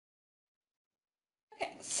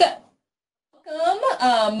So,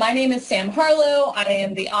 welcome. My name is Sam Harlow. I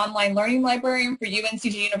am the online learning librarian for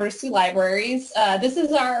UNCG University Libraries. This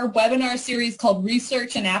is our webinar series called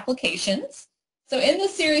Research and Applications. So in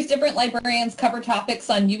this series, different librarians cover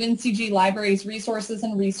topics on UNCG Libraries resources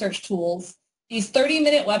and research tools. These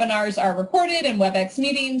 30-minute webinars are recorded in WebEx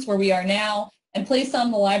meetings where we are now and placed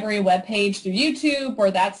on the library webpage through YouTube,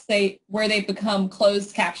 where they become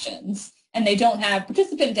closed captions and they don't have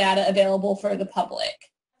participant data available for the public.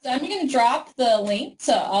 So I'm going to drop the link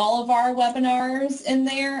to all of our webinars in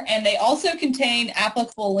there, and they also contain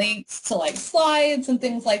applicable links to like slides and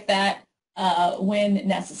things like that when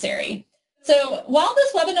necessary. So while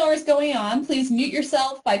this webinar is going on, please mute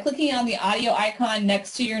yourself by clicking on the audio icon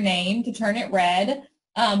next to your name to turn it red,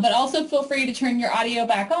 but also feel free to turn your audio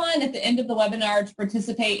back on at the end of the webinar to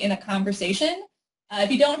participate in a conversation. If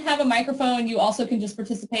you don't have a microphone, you also can just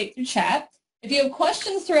participate through chat. If you have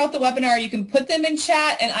questions throughout the webinar, you can put them in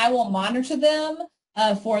chat and I will monitor them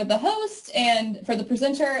for the host and for the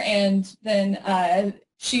presenter, and then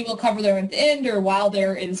she will cover them at the end or while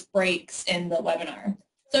there is breaks in the webinar.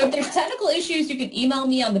 So if there's technical issues, you can email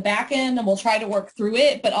me on the back end and we'll try to work through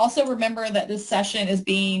it, but also remember that this session is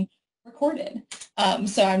being recorded.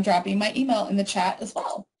 So I'm dropping my email in the chat as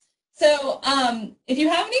well. So if you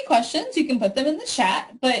have any questions, you can put them in the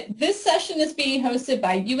chat, but this session is being hosted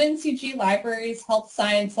by UNCG Libraries Health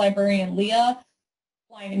Science Librarian Leah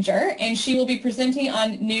Leininger, and she will be presenting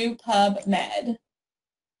on new PubMed.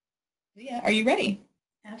 Leah, are you ready?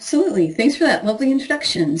 Absolutely. Thanks for that lovely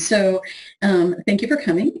introduction. So thank you for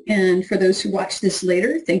coming, and for those who watch this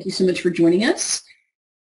later, thank you so much for joining us.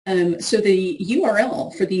 So the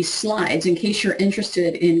URL for these slides, in case you're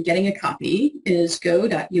interested in getting a copy, is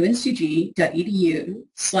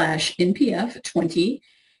go.uncg.edu/npf20.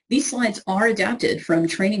 These slides are adapted from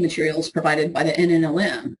training materials provided by the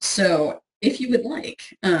NNLM. So if you would like,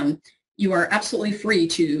 you are absolutely free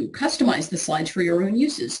to customize the slides for your own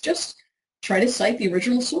uses. Just try to cite the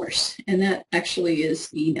original source, and that actually is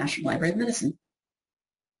the National Library of Medicine.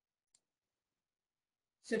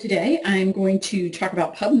 So today I'm going to talk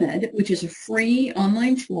about PubMed, which is a free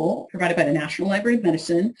online tool provided by the National Library of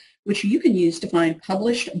Medicine, which you can use to find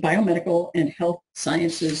published biomedical and health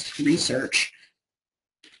sciences research.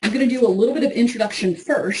 I'm going to do a little bit of introduction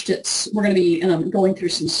first. We're going to be going through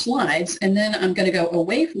some slides, and then I'm going to go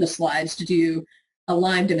away from the slides to do a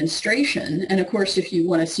live demonstration. And of course, if you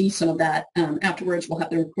want to see some of that afterwards, we'll have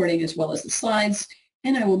the recording as well as the slides,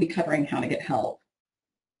 and I will be covering how to get help.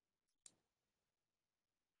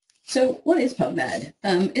 So what is PubMed?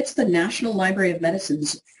 It's the National Library of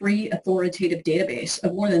Medicine's free authoritative database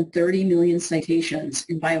of more than 30 million citations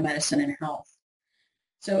in biomedicine and health.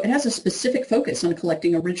 So it has a specific focus on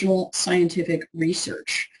collecting original scientific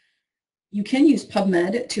research. You can use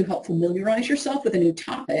PubMed to help familiarize yourself with a new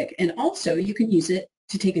topic, and also you can use it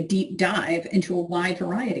to take a deep dive into a wide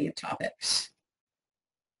variety of topics.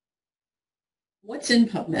 What's in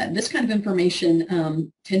PubMed? This kind of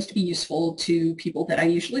information tends to be useful to people that I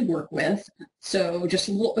usually work with. So just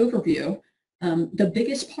a little overview. The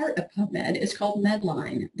biggest part of PubMed is called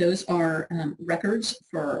Medline. Those are records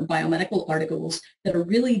for biomedical articles that are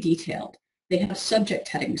really detailed. They have subject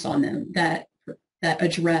headings on them that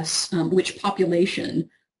address which population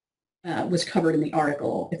was covered in the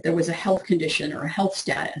article, if there was a health condition or a health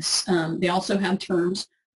status. They also have terms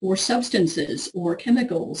for substances or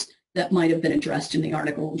chemicals that might have been addressed in the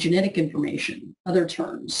article, genetic information, other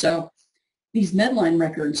terms. So these Medline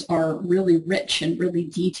records are really rich and really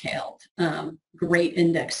detailed, great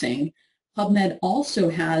indexing. PubMed also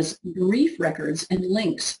has brief records and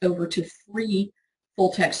links over to free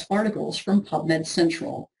full-text articles from PubMed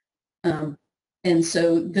Central. And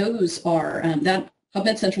so those are,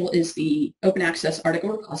 PubMed Central is the open access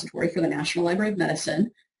article repository for the National Library of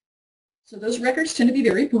Medicine. So those records tend to be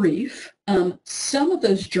very brief. Some of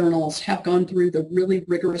those journals have gone through the really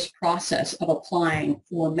rigorous process of applying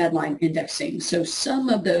for Medline indexing. So some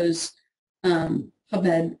of those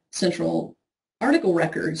PubMed Central article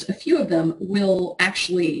records, a few of them will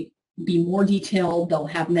actually be more detailed. They'll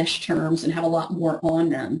have mesh terms and have a lot more on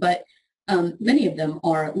them. But many of them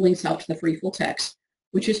are links out to the free full text,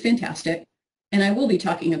 which is fantastic. And I will be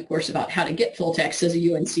talking, of course, about how to get full text as a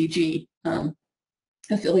UNCG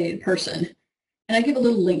affiliated person. And I give a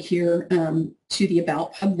little link here to the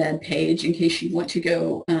About PubMed page in case you want to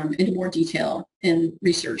go into more detail and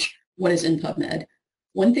research what is in PubMed.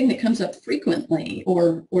 One thing that comes up frequently,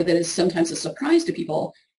 or that is sometimes a surprise to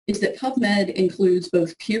people, is that PubMed includes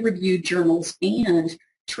both peer-reviewed journals and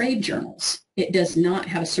trade journals. It does not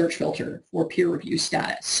have a search filter for peer review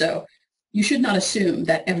status. So you should not assume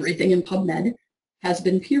that everything in PubMed has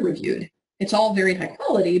been peer-reviewed. It's all very high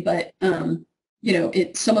quality, but you know,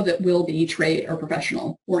 some of it will be trade or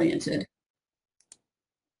professional oriented.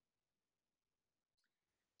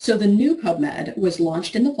 So the new PubMed was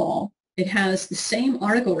launched in the fall. It has the same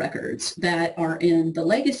article records that are in the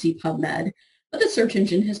legacy PubMed, but the search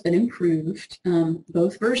engine has been improved.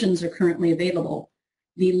 Both versions are currently available.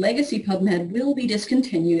 The legacy PubMed will be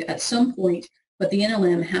discontinued at some point, but the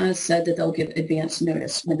NLM has said that they'll give advance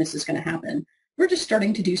notice when this is going to happen. We're just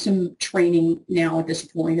starting to do some training now at this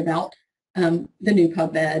point about the new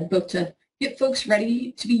PubMed, both to get folks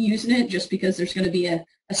ready to be using it just because there's going to be a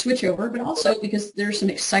switch over, but also because there's some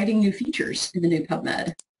exciting new features in the new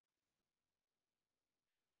PubMed.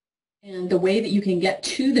 And the way that you can get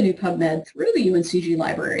to the new PubMed through the UNCG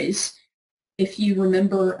libraries, if you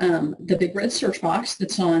remember the big red search box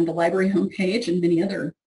that's on the library homepage and many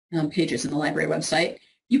other pages in the library website,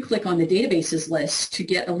 you click on the databases list to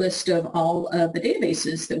get a list of all of the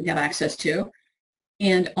databases that we have access to.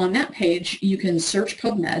 And on that page, you can search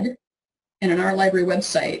PubMed. And on our library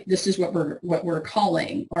website, this is what we're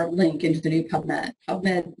calling our link into the new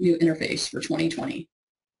PubMed new interface for 2020.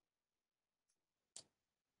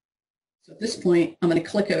 So at this point, I'm going to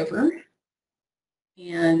click over.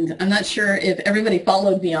 And I'm not sure if everybody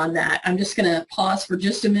followed me on that. I'm just going to pause for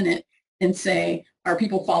just a minute and say, are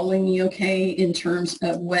people following me okay in terms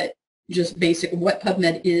of what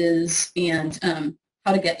PubMed is and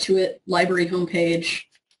how to get to it? Library homepage,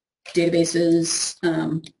 databases,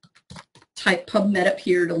 type PubMed up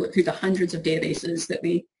here to look through the hundreds of databases that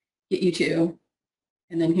we get you to.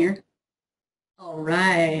 And then here. All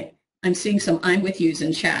right. I'm seeing some I'm with yous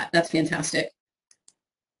in chat. That's fantastic.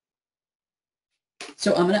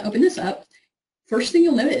 So I'm going to open this up. First thing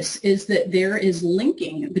you'll notice is that there is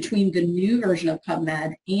linking between the new version of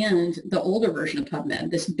PubMed and the older version of PubMed,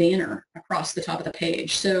 this banner across the top of the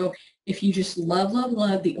page. So if you just love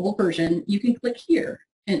the old version, you can click here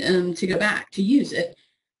and to go back to use it.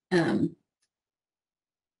 And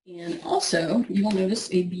also, you will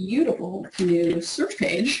notice a beautiful new search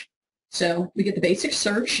page. So we get the basic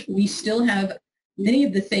search. We still have many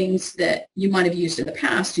of the things that you might have used in the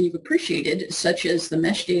past and you've appreciated, such as the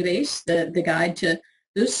mesh database, the guide to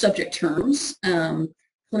those subject terms,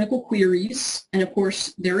 clinical queries, and of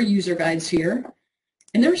course, there are user guides here.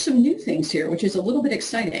 And there are some new things here, which is a little bit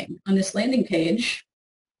exciting. On this landing page,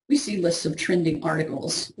 we see lists of trending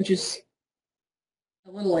articles, which is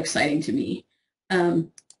a little exciting to me.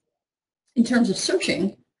 In terms of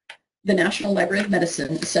searching, the National Library of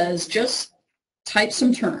Medicine says just type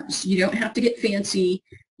some terms. You don't have to get fancy.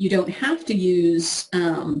 You don't have to use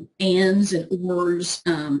ands and ors,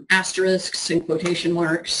 asterisks and quotation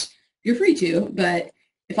marks. You're free to, but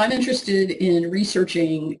if I'm interested in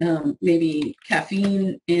researching maybe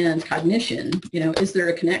caffeine and cognition, you know, is there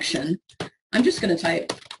a connection? I'm just going to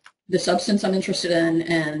type the substance I'm interested in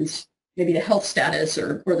and maybe the health status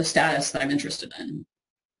or the status that I'm interested in.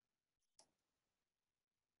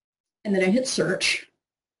 And then I hit search.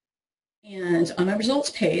 And on my results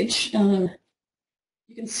page, you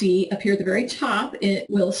can see up here at the very top, it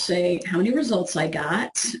will say how many results I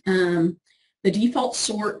got. The default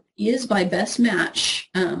sort is by best match.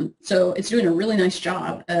 So it's doing a really nice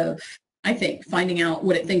job of, I think, finding out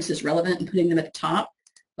what it thinks is relevant and putting them at the top.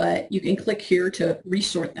 But you can click here to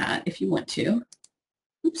resort that if you want to.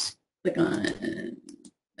 Oops, click on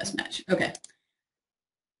best match. Okay.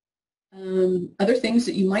 Other things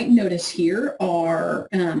that you might notice here are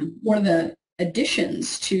one of the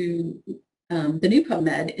additions to the new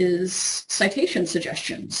PubMed is citation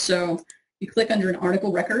suggestions. So you click under an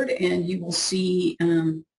article record and you will see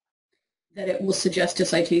that it will suggest a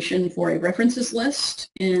citation for a references list,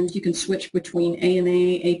 and you can switch between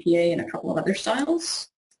AMA, APA, and a couple of other styles.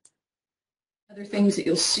 Other things that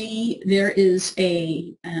you'll see, there's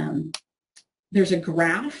a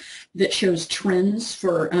graph that shows trends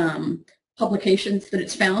for publications that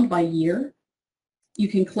it's found by year. You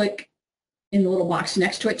can click in the little box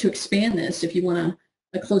next to it to expand this if you want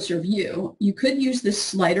a closer view. You could use this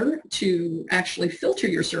slider to actually filter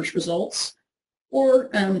your search results, or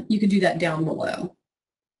you can do that down below.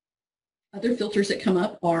 Other filters that come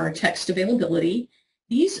up are text availability.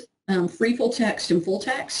 These free full text and full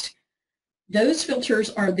text, those filters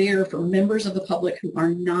are there for members of the public who are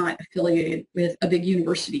not affiliated with a big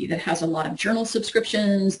university that has a lot of journal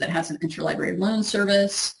subscriptions, that has an interlibrary loan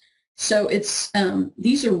service. So it's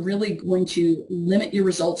these are really going to limit your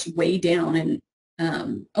results way down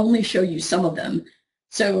and only show you some of them.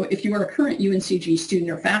 So if you are a current UNCG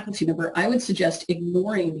student or faculty member, I would suggest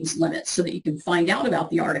ignoring these limits so that you can find out about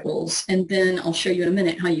the articles, and then I'll show you in a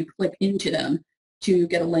minute how you click into them to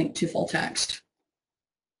get a link to full text.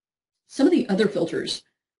 Some of the other filters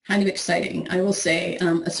kind of exciting. I will say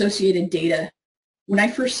associated data. When I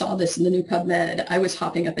first saw this in the new PubMed, I was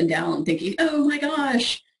hopping up and down thinking, oh my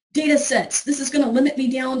gosh, data sets. This is going to limit me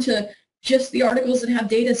down to just the articles that have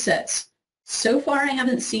data sets. So far, I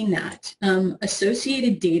haven't seen that.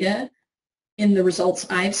 Associated data in the results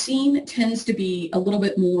I've seen tends to be a little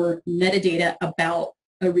bit more metadata about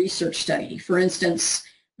a research study. For instance,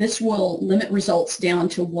 this will limit results down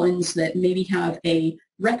to ones that maybe have a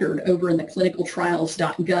record over in the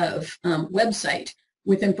clinicaltrials.gov website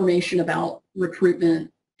with information about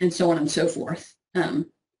recruitment and so on and so forth,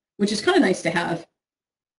 which is kind of nice to have.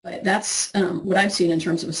 But that's what I've seen in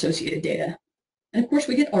terms of associated data. And of course,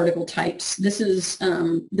 we get article types. This is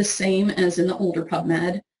the same as in the older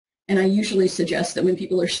PubMed. And I usually suggest that when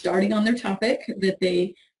people are starting on their topic, that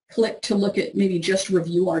they click to look at maybe just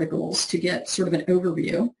review articles to get sort of an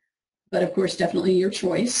overview. But of course, definitely your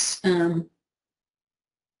choice. And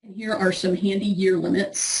here are some handy year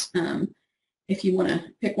limits. If you want to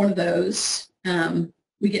pick one of those,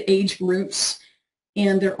 we get age groups,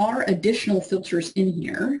 and there are additional filters in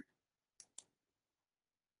here.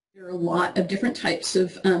 There are a lot of different types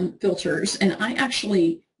of filters, and I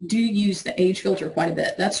actually do use the age filter quite a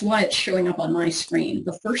bit. That's why it's showing up on my screen.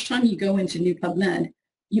 The first time you go into new PubMed,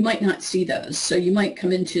 you might not see those. So you might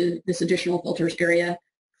come into this additional filters area,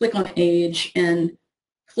 click on age, and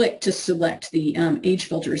click to select the age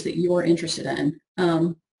filters that you're interested in.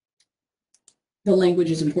 The language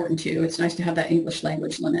is important too. It's nice to have that English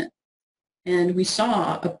language limit. And we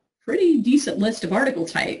saw a pretty decent list of article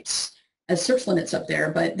types as search limits up there,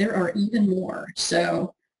 but there are even more.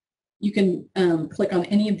 So you can click on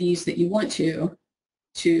any of these that you want to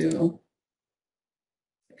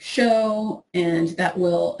show, and that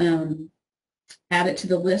will add it to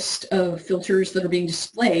the list of filters that are being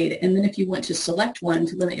displayed. And then if you want to select one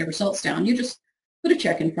to limit your results down, you just put a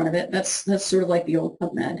check in front of it. That's sort of like the old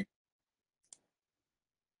PubMed.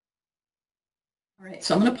 All right,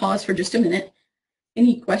 so I'm going to pause for just a minute.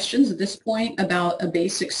 Any questions at this point about a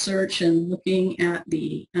basic search and looking at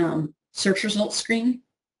the search results screen?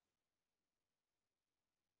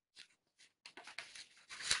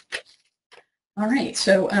 All right,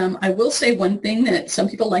 so I will say one thing that some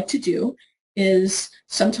people like to do is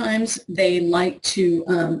sometimes they like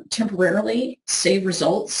to temporarily save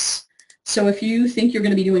results. So if you think you're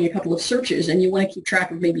going to be doing a couple of searches and you want to keep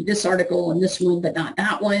track of maybe this article and this one, but not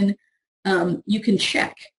that one, you can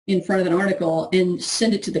check in front of an article and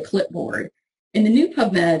send it to the clipboard. In the new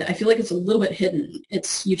PubMed, I feel like it's a little bit hidden.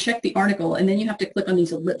 It's you check the article and then you have to click on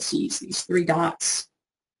these ellipses, these 3 dots,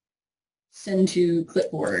 send to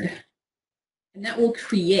clipboard. And that will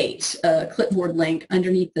create a clipboard link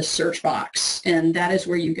underneath the search box. And that is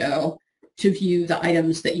where you go to view the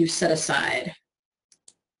items that you've set aside.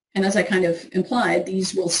 And as I kind of implied,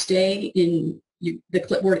 these will stay in the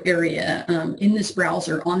clipboard area in this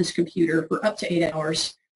browser on this computer for up to 8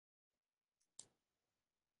 hours.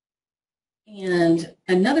 And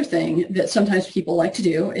another thing that sometimes people like to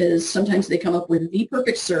do is sometimes they come up with the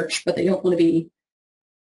perfect search, but they don't want to be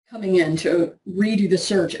coming in to redo the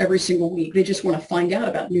search every single week. They just want to find out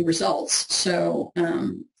about new results. So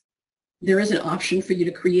there is an option for you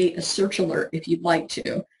to create a search alert if you'd like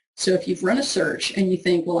to. So if you've run a search and you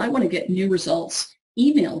think, well, I want to get new results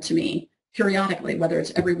emailed to me periodically, whether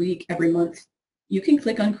it's every week, every month, you can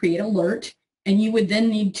click on Create Alert, and you would then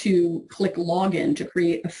need to click Login to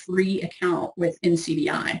create a free account with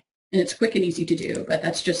NCBI. And it's quick and easy to do, but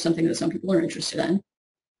that's just something that some people are interested in.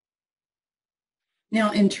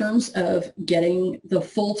 Now, in terms of getting the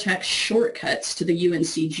full text shortcuts to the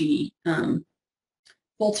UNCG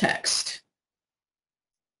full text,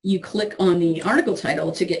 you click on the article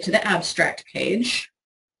title to get to the abstract page.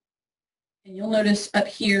 And you'll notice up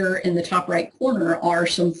here in the top right corner are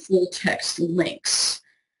some full text links.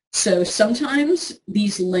 So sometimes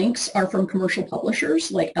these links are from commercial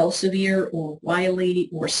publishers like Elsevier or Wiley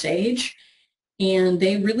or Sage, and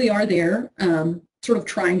they really are there sort of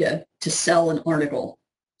trying to sell an article.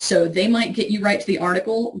 So they might get you right to the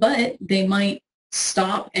article, but they might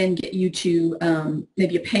stop and get you to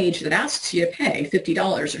maybe a page that asks you to pay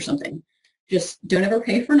 $50 or something. Just don't ever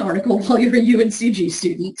pay for an article while you're a UNCG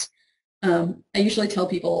student. I usually tell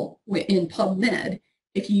people in PubMed,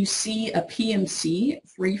 if you see a PMC,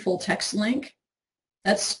 free full text link,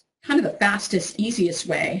 that's kind of the fastest, easiest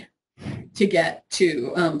way to get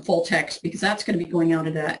to full text, because that's going to be going out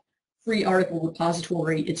of that free article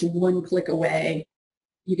repository. It's one click away.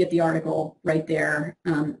 You get the article right there,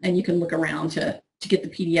 and you can look around to get the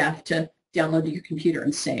PDF to download to your computer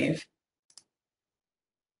and save.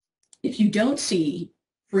 If you don't see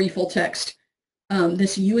free full text,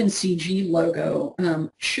 this UNCG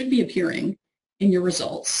logo should be appearing in your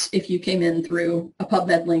results if you came in through a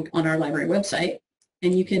PubMed link on our library website,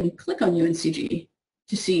 and you can click on UNCG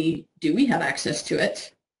to see, do we have access to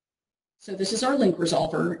it? So this is our link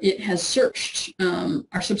resolver. It has searched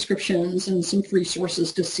our subscriptions and some free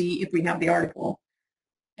sources to see if we have the article.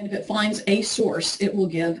 And if it finds a source, it will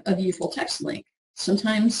give a view full text link.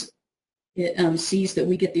 Sometimes it sees that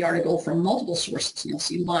we get the article from multiple sources, and you'll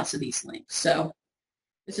see lots of these links. So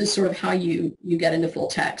this is sort of how you get into full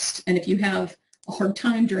text. And if you have a hard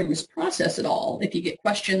time during this process at all, if you get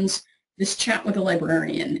questions, this chat with a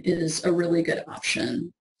librarian is a really good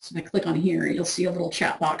option. So if I click on here, you'll see a little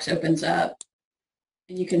chat box opens up,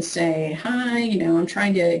 and you can say, hi, I'm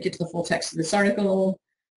trying to get to the full text of this article.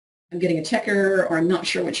 I'm getting a checker, or I'm not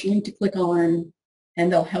sure which link to click on,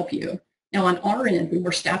 and they'll help you. Now on our end, when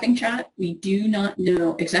we're staffing chat, we do not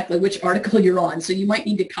know exactly which article you're on, so you might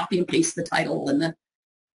need to copy and paste the title and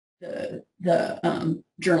the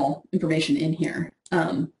journal information in here.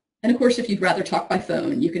 And of course, if you'd rather talk by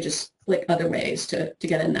phone, you could just click other ways to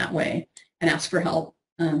get in that way and ask for help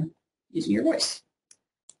using your voice.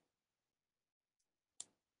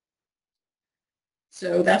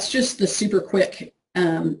 So that's just the super quick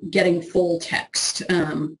getting full text.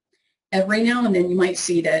 Every now and then you might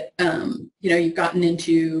see that you've gotten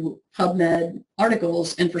into PubMed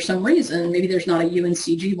articles, and for some reason maybe there's not a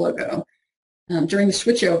UNCG logo. During the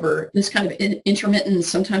switchover, this kind of intermittent,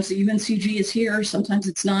 sometimes the UNCG is here, sometimes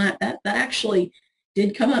it's not, that actually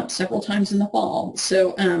did come up several times in the fall.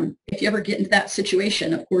 So if you ever get into that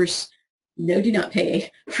situation, of course, no, do not pay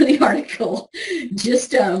for the article.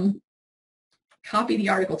 Just copy the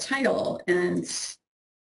article title and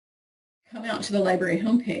come out to the library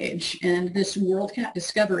homepage, and this WorldCat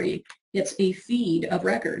Discovery gets a feed of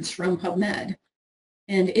records from PubMed,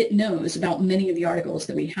 and it knows about many of the articles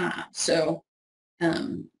that we have. So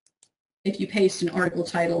if you paste an article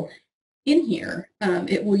title in here,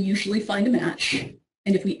 it will usually find a match,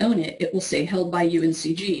 and if we own it, it will say held by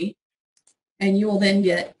UNCG, and you will then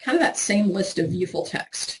get kind of that same list of view full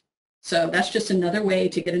text. So that's just another way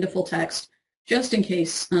to get into full text, just in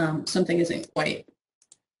case something isn't quite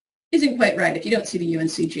right if you don't see the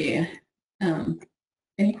UNCG.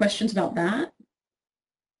 Any questions about that?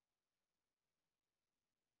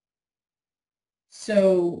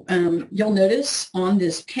 So you'll notice on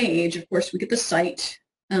this page, of course, we get the site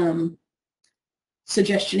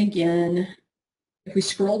suggestion again. If we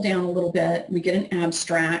scroll down a little bit, we get an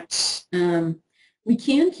abstract. We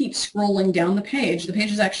can keep scrolling down the page. The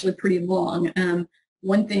page is actually pretty long.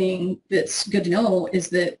 One thing that's good to know is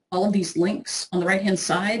that all of these links on the right-hand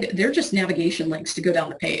side, they're just navigation links to go down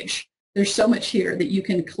the page. There's so much here that you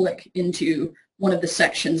can click into one of the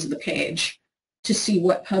sections of the page to see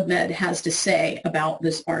what PubMed has to say about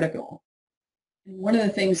this article. And one of the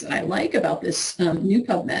things that I like about this new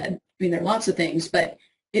PubMed, I mean, there are lots of things, but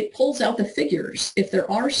it pulls out the figures, if there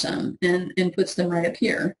are some, and puts them right up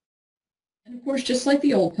here. And of course, just like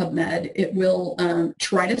the old PubMed, it will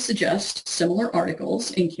try to suggest similar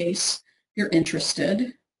articles in case you're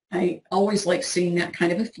interested. I always like seeing that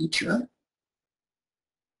kind of a feature.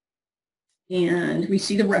 And we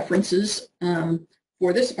see the references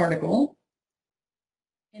for this article.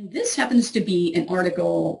 And this happens to be an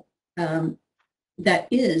article that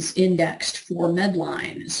is indexed for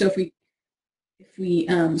Medline. So if we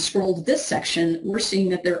scroll to this section, we're seeing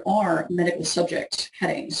that there are medical subject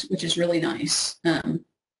headings, which is really nice.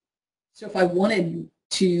 So if I wanted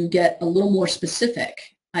to get a little more specific,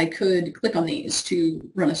 I could click on these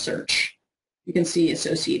to run a search. You can see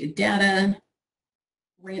associated data,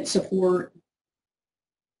 grant support.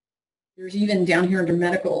 There's even down here under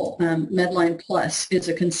medical, Medline Plus is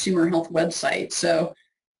a consumer health website. So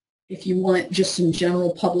if you want just some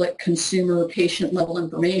general public consumer patient level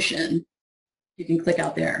information, you can click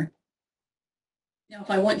out there. Now,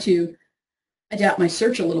 if I want to adapt my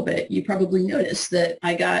search a little bit, you probably noticed that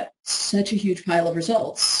I got such a huge pile of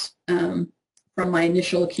results from my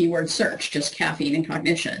initial keyword search, just caffeine and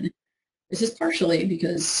cognition. This is partially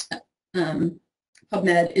because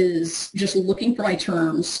PubMed is just looking for my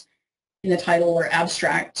terms in the title or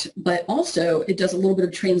abstract, but also it does a little bit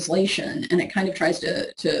of translation, and it kind of tries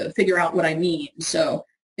to figure out what I mean. So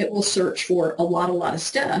it will search for a lot of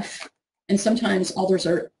stuff, and sometimes all those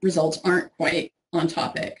results aren't quite on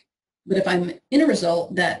topic. But if I'm in a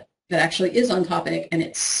result that actually is on topic and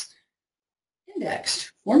it's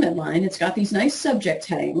indexed for Medline, it's got these nice subject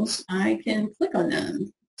headings, I can click on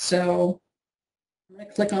them. So I'm going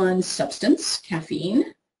to click on substance,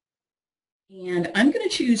 caffeine, and I'm going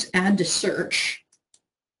to choose add to search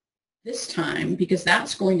this time because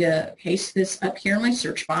that's going to paste this up here in my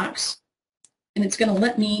search box, and it's going to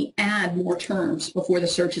let me add more terms before the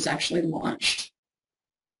search is actually launched.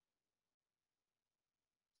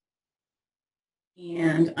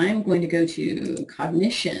 And I'm going to go to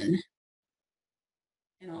cognition,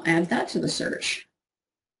 and I'll add that to the search.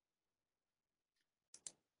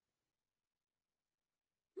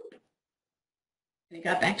 And it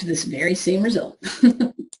got back to this very same result.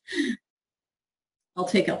 I'll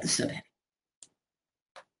take out the subheading.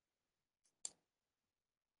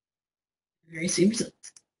 Very same result.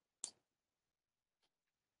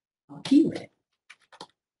 I'll keyword it.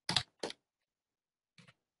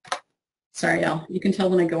 Sorry, y'all. You can tell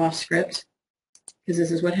when I go off script because this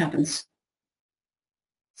is what happens.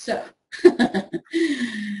 So,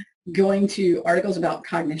 going to articles about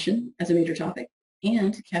cognition as a major topic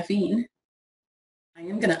and caffeine. I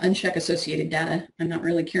am going to uncheck associated data. I'm not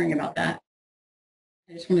really caring about that.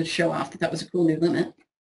 I just wanted to show off that that was a cool new limit.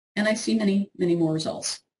 And I see many, many more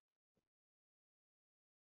results.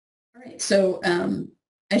 All right, so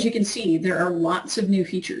as you can see, there are lots of new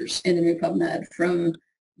features in the new PubMed from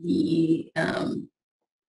the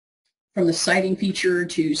citing feature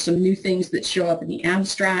to some new things that show up in the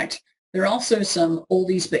abstract. There are also some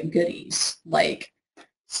oldies but goodies, like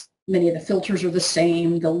many of the filters are the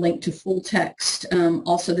same. The link to full text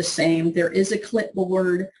also the same. There is a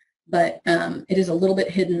clipboard, but it is a little bit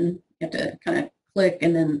hidden. You have to kind of click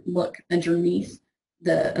and then look underneath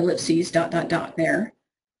the ellipses, ... there.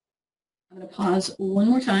 I'm going to pause one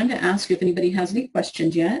more time to ask if anybody has any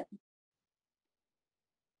questions yet.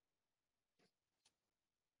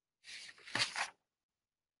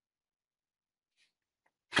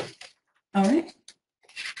 All right.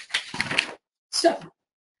 So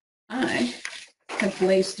I have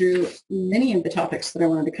blazed through many of the topics that I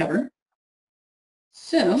wanted to cover.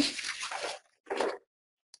 So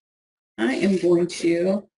I am going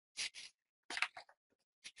to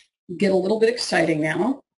get a little bit exciting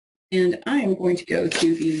now, and I am going to go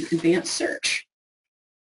to the advanced search.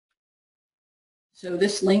 So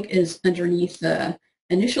this link is underneath the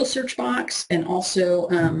initial search box and also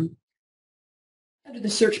under the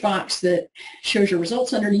search box that shows your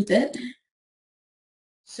results underneath it.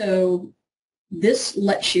 So this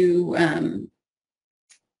lets you,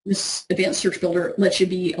 this advanced search builder lets you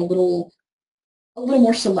be a little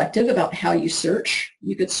more selective about how you search.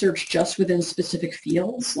 You could search just within specific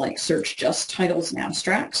fields, like search just titles and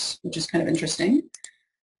abstracts, which is kind of interesting.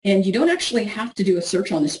 And you don't actually have to do a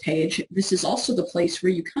search on this page. This is also the place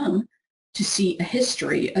where you come to see a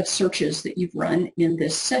history of searches that you've run in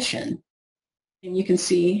this session. And you can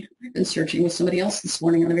see I've been searching with somebody else this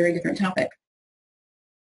morning on a very different topic.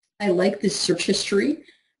 I like this search history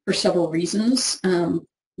for several reasons.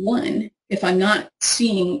 One, if I'm not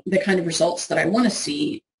seeing the kind of results that I want to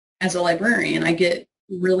see as a librarian, I get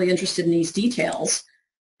really interested in these details.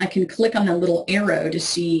 I can click on the little arrow to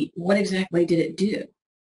see what exactly did it do.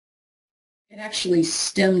 It actually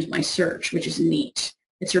stemmed my search, which is neat.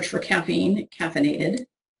 It searched for caffeine, caffeinated,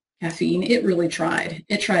 caffeine. It really tried.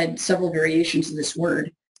 It tried several variations of this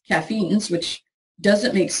word, caffeines, which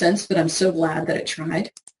doesn't make sense, but I'm so glad that it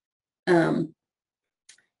tried.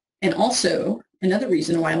 And also, another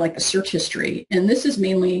reason why I like the search history, and this is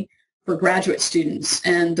mainly for graduate students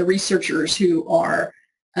and the researchers who are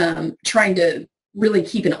trying to really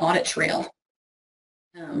keep an audit trail.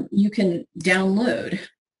 You can download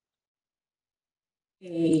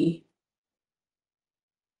a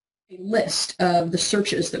list of the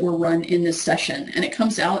searches that were run in this session, and it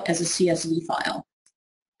comes out as a CSV file.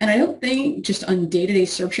 And I don't think just on day-to-day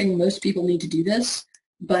searching, most people need to do this,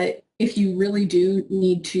 but if you really do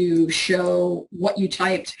need to show what you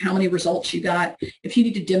typed, how many results you got, if you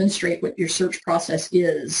need to demonstrate what your search process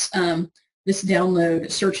is, this download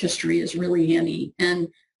search history is really handy. And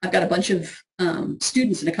I've got a bunch of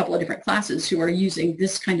students in a couple of different classes who are using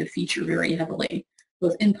this kind of feature very heavily,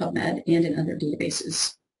 both in PubMed and in other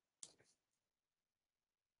databases.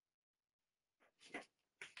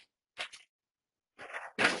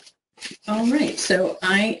 All right, so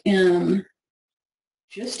I am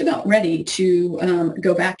just about ready to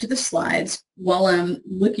go back to the slides while I'm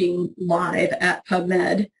looking live at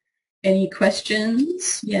PubMed. Any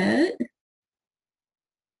questions yet?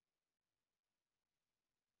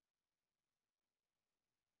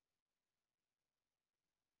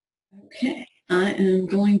 Okay, I am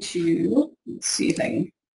going to, let's see if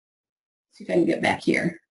I can get back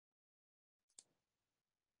here.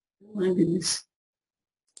 Oh my goodness.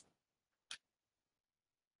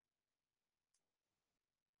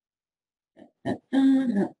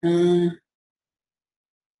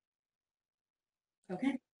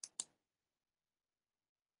 Okay.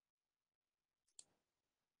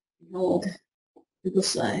 Behold, Google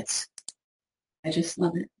Slides. I just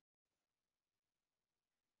love it.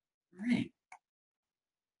 All right.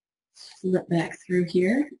 flip back through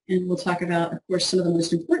here, and we'll talk about, of course, some of the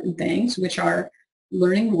most important things, which are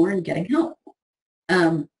learning more and getting help.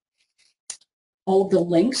 All of the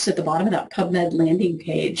links at the bottom of that PubMed landing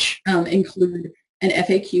page include an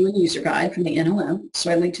FAQ and user guide from the NLM,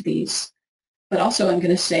 so I linked to these. But also I'm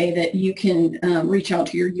going to say that you can reach out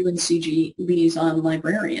to your UNCG liaison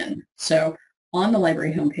librarian. So on the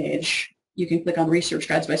library homepage, you can click on Research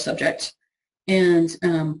Guides by Subject and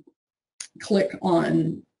click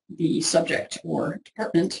on the subject or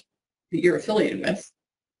department that you're affiliated with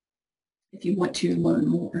if you want to learn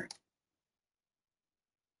more.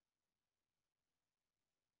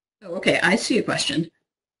 Oh, okay, I see a question.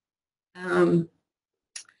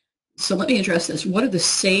 So let me address this. What are the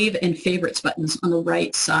save and favorites buttons on the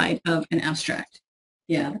right side of an abstract?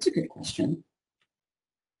 Yeah, that's a good question.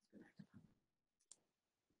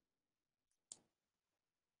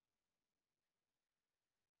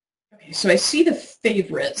 Okay, so I see the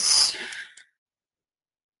favorites.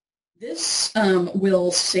 This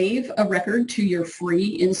will save a record to your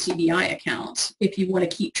free NCBI account if you want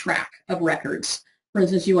to keep track of records. For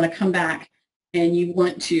instance, you want to come back and you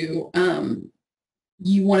want to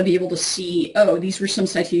be able to see, oh, these were some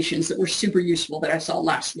citations that were super useful that I saw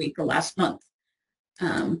last week or last month.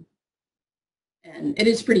 And it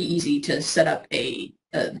is pretty easy to set up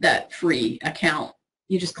that free account.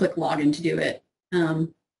 You just click login to do it.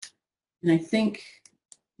 And I think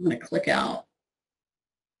I'm going to click out.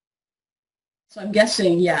 So I'm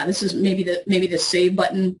guessing, yeah, this is maybe the save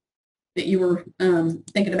button that you were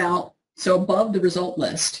thinking about. So above the result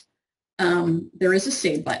list, there is a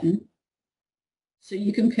save button. So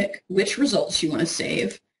you can pick which results you want to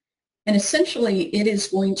save. And essentially, it is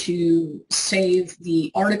going to save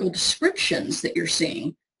the article descriptions that you're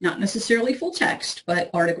seeing, not necessarily full text,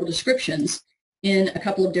 but article descriptions in a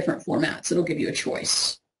couple of different formats. It'll give you a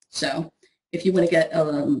choice. So if you want to get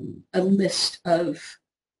a list of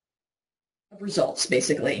results,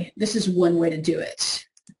 basically, this is one way to do it.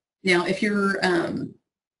 Now, if you're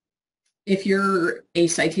a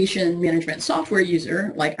citation management software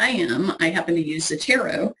user like I am, I happen to use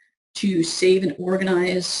Zotero to save and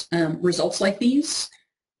organize results like these.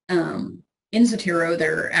 In Zotero,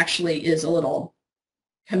 there actually is a little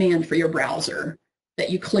command for your browser that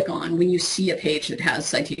you click on when you see a page that has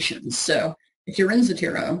citations. So if you're in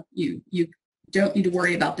Zotero, you don't need to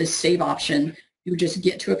worry about this save option. You would just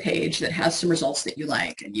get to a page that has some results that you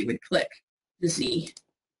like, and you would click the Z.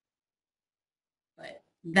 But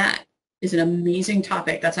that is an amazing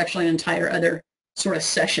topic. That's actually an entire other sort of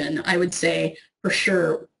session. I would say for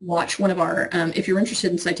sure watch one of our, if you're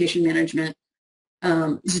interested in citation management,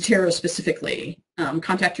 Zotero specifically,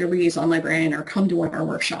 contact your liaison librarian or come to one of our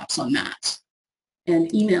workshops on that.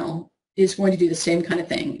 And email is going to do the same kind of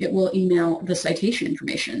thing. It will email the citation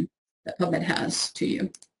information that PubMed has to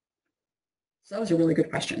you. So that was a really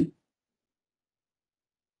good question.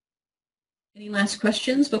 Any last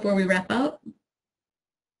questions before we wrap up?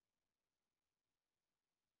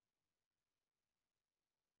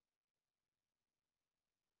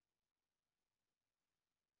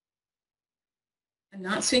 I'm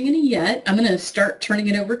not seeing any yet. I'm going to start turning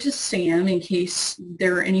it over to Sam in case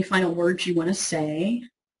there are any final words you want to say.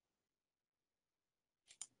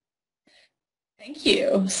 Thank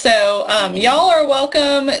you. So y'all are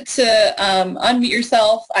welcome to unmute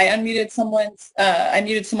yourself. I muted someone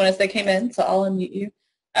as they came in, so I'll unmute you.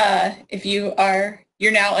 If you're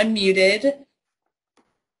now unmuted.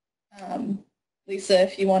 Lisa,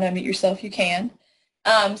 if you want to unmute yourself, you can.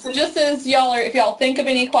 So just as if y'all think of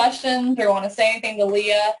any questions or want to say anything to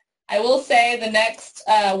Leah, I will say the next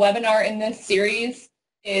webinar in this series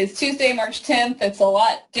is Tuesday, March 10th. It's a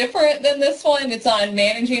lot different than this one. It's on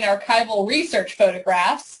managing archival research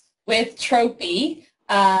photographs with Trophy.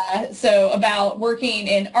 So about working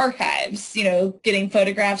in archives, getting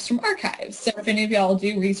photographs from archives. So if any of y'all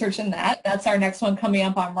do research in that, that's our next one coming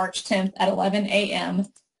up on March 10th at 11 a.m.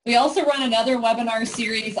 We also run another webinar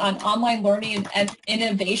series on online learning and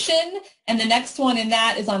innovation, and the next one in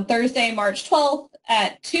that is on Thursday, March 12th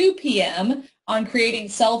at 2 p.m. on creating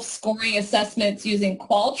self-scoring assessments using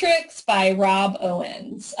Qualtrics by Rob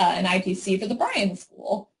Owens, an ITC for the Bryan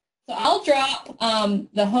School. So I'll drop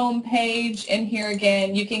the home page in here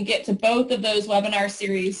again. You can get to both of those webinar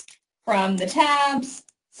series from the tabs,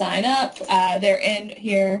 sign up. They're in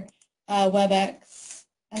here, WebEx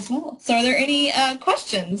as well. So are there any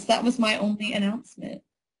questions? That was my only announcement.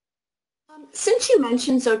 Since you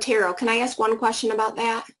mentioned Zotero, can I ask one question about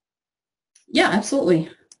that? Yeah, absolutely.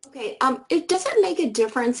 Okay. Does it make a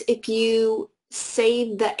difference if you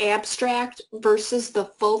save the abstract versus the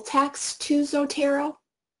full text to Zotero?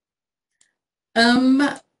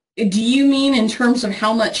 Do you mean in terms of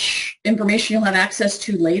how much information you'll have access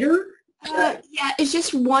to later? Yeah, is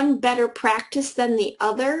just one better practice than the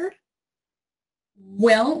other?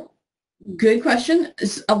 Well, good question.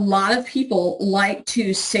 A lot of people like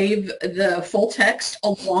to save the full text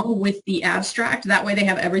along with the abstract. That way they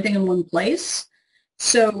have everything in one place.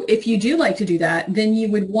 So if you do like to do that, then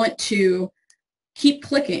you would want to keep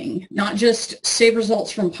clicking, not just save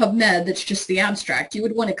results from PubMed, that's just the abstract. You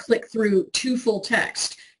would want to click through to full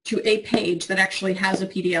text to a page that actually has a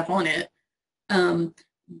PDF on it.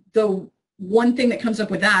 The one thing that comes up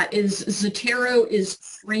with that is Zotero is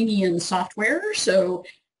freemium software. So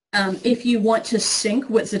if you want to sync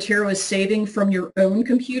what Zotero is saving from your own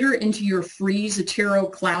computer into your free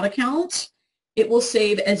Zotero cloud account, it will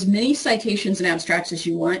save as many citations and abstracts as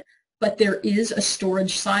you want, but there is a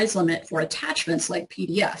storage size limit for attachments like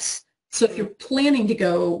PDFs. So if you're planning to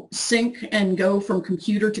go sync and go from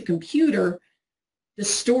computer to computer, the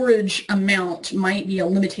storage amount might be a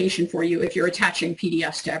limitation for you if you're attaching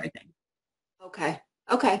PDFs to everything. Okay.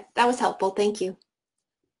 Okay. That was helpful. Thank you.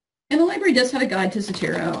 And the library does have a guide to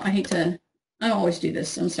Zotero. I always do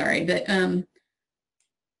this, I'm sorry, but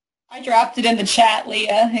I dropped it in the chat,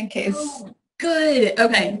 Leah, in case. Oh, good.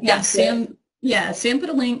 Okay. Yeah, Sam put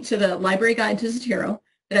a link to the library guide to Zotero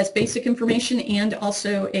that has basic information and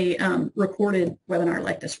also a recorded webinar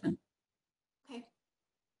like this one. Okay.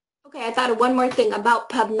 Okay, I thought of one more thing about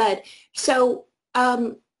PubMed. So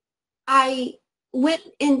I went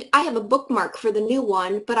and I have a bookmark for the new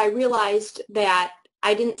one, but I realized that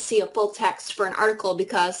I didn't see a full text for an article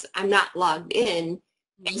because I'm not logged in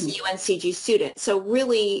as a UNCG student. So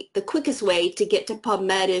really the quickest way to get to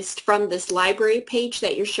PubMed is from this library page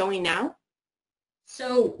that you're showing now.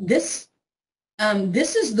 So this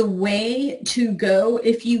is the way to go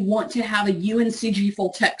if you want to have a UNCG full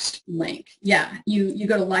text link. Yeah, you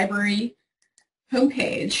go to library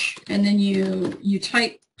homepage and then you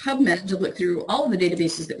type PubMed to look through all of the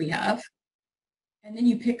databases that we have, and then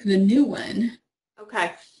you pick the new one.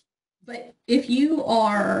 Okay. But if you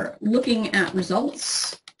are looking at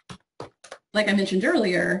results, like I mentioned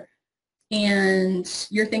earlier, and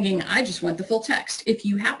you're thinking, I just want the full text, if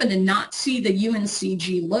you happen to not see the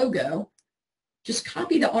UNCG logo, just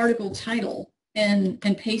copy the article title and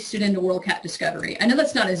paste it into WorldCat Discovery. I know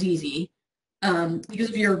that's not as easy, because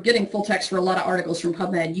if you're getting full text for a lot of articles from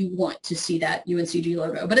PubMed, you want to see that UNCG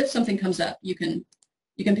logo. But if something comes up, you can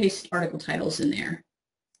paste article titles in there.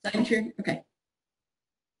 Is that true? Okay.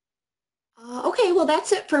 Okay, well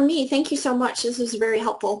that's it for me. Thank you so much. This was very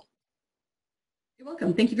helpful. You're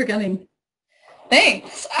welcome. Thank you for coming.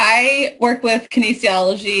 Thanks. I work with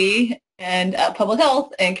kinesiology and public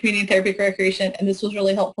health and community therapeutic recreation, and this was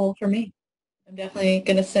really helpful for me. I'm definitely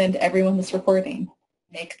going to send everyone this recording.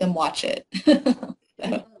 Make them watch it.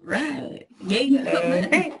 All right. Yay.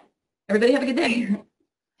 Okay. Everybody have a good day.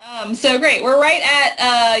 So great. We're right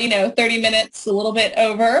at, 30 minutes, a little bit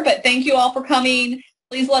over, but thank you all for coming.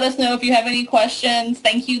 Please let us know if you have any questions.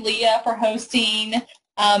 Thank you, Leah, for hosting.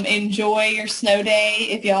 Enjoy your snow day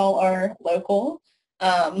if y'all are local.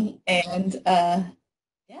 Yeah.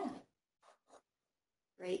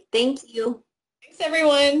 Great. Thank you. Thanks,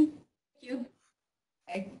 everyone. Thank you.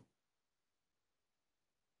 Okay.